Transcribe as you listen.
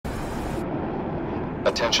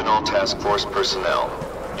Attention all task force personnel.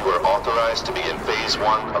 You are authorized to begin Phase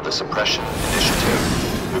 1 of the Suppression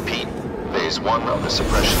Initiative. Repeat, Phase 1 of the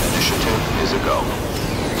Suppression Initiative is a go.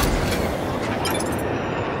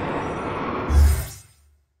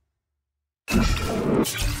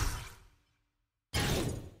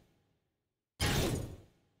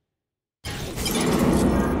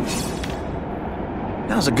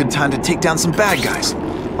 Now's a good time to take down some bad guys,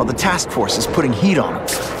 while the task force is putting heat on them.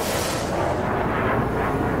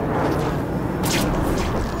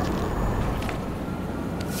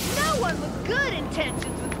 No one with good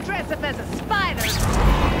intentions would dress up as a spider.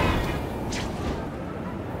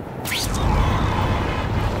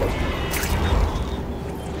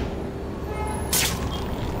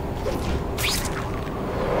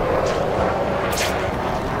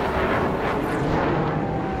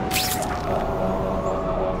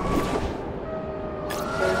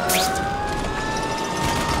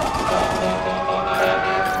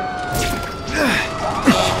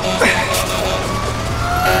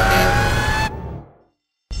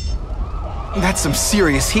 That's some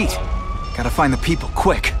serious heat. Gotta find the people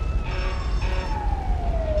quick.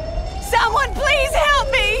 Someone please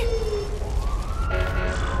help me!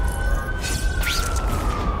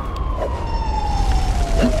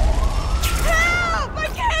 Help! I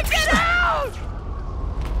can't get out!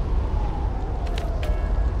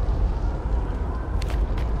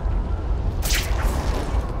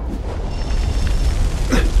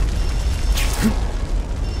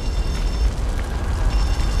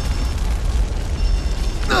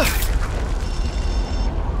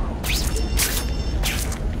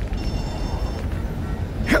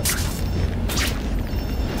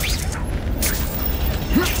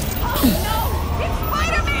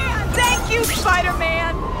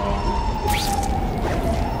 Spider-Man!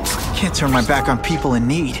 Can't turn my back on people in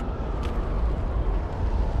need.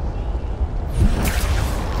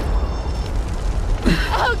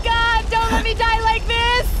 Oh God, don't let me die like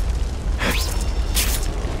this!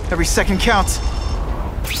 Every second counts.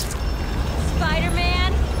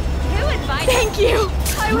 Spider-Man? Who invited you? Thank you!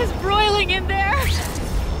 I was broiling in there!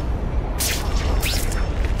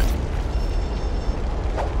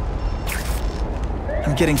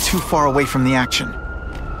 I'm getting too far away from the action.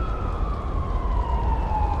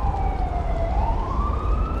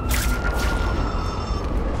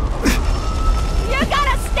 You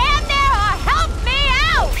gotta stand there or help me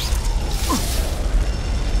out!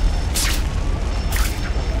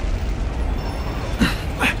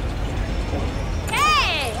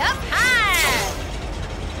 Hey, up high!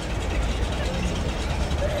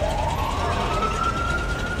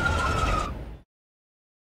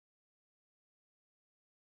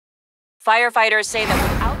 Firefighters say that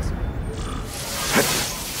without...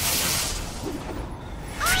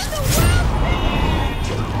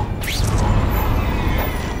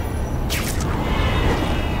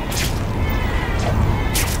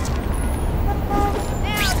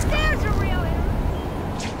 Now there's a real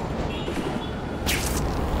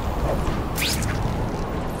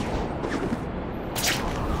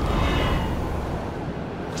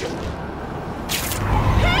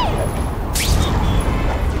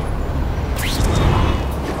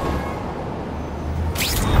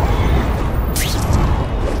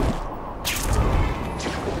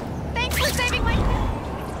Thanks for saving my...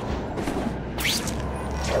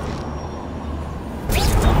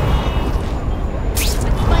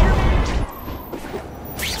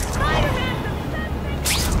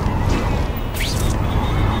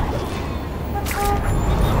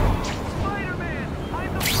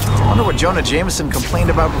 I wonder what Jonah Jameson complained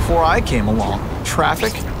about before I came along.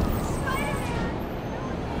 Traffic?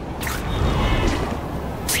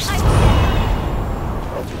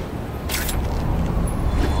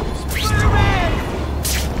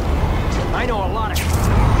 I know a lot of...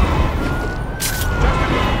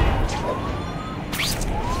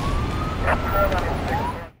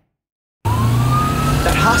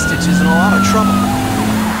 That hostage is in a lot of trouble.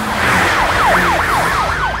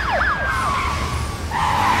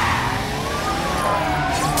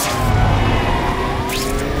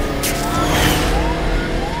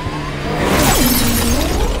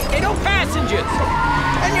 Hey, no passengers!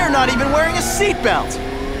 And you're not even wearing a seatbelt!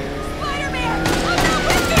 Spider-Man! I'm not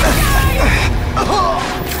with you guys!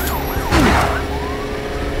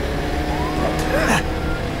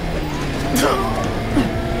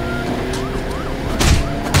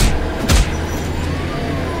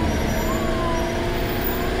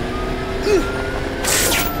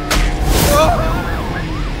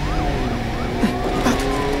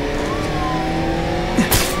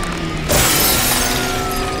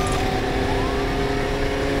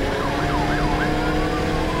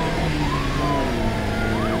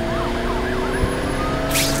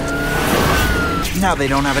 Now they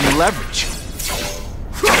don't have any leverage.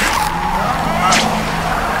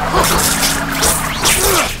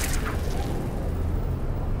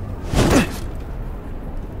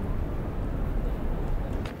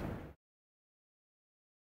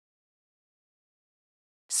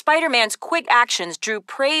 Spider-Man's quick actions drew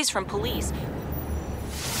praise from police.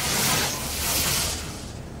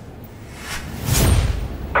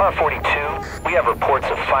 Car 42, we have reports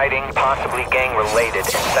of fighting, possibly gang-related,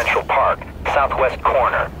 in Central Park, southwest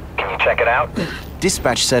corner. Can you check it out?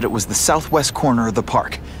 Dispatch said it was the southwest corner of the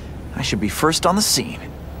park. I should be first on the scene.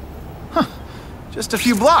 Huh. Just a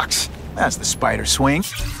few blocks. That's the spider swing.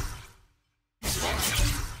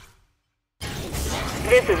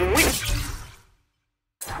 This is weird.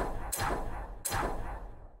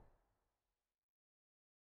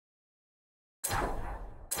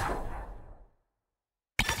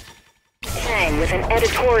 With an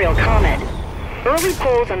editorial comment. Early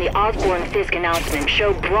polls on the Osborne-Fisk announcement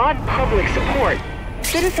show broad public support.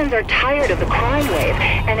 Citizens are tired of the crime wave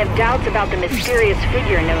and have doubts about the mysterious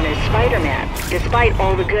figure known as Spider-Man, despite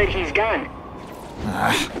all the good he's done.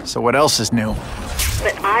 So what else is new?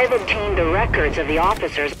 But I've obtained the records of the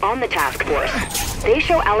officers on the task force. They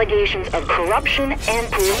show allegations of corruption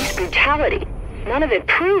and police brutality. None of it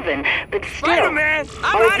proven, but still, Spider-Man,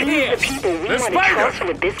 I'm are outta these here. the people we The want to spider. trust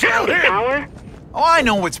with this kind of him. power? Oh, I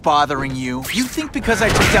know what's bothering you. You think because I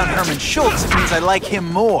took down Herman Schultz, it means I like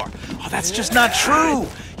him more. Oh, that's just not true.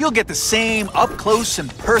 You'll get the same up-close and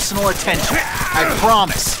personal attention. I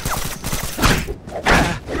promise.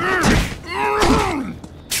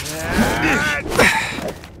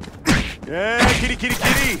 Yeah, kitty, kitty,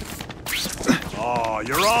 kitty. Oh,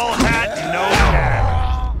 you're all hat and no hat.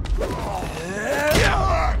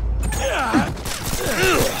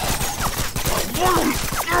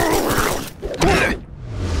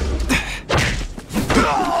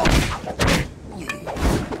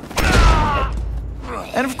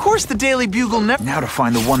 And of course the Daily Bugle never... Now to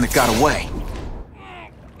find the one that got away.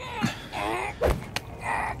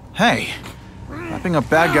 Hey, wrapping up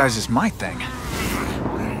bad guys is my thing.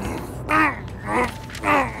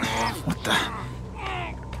 What the...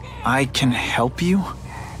 I can help you?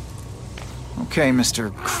 Okay,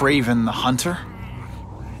 Mr. Craven the Hunter.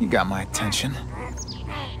 You got my attention.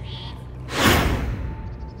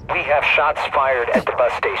 We have shots fired at the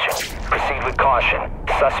bus station. Proceed with caution.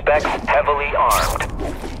 Suspects heavily armed.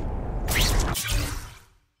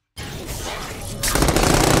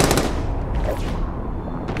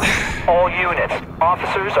 All units,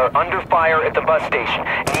 officers are under fire at the bus station.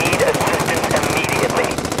 Need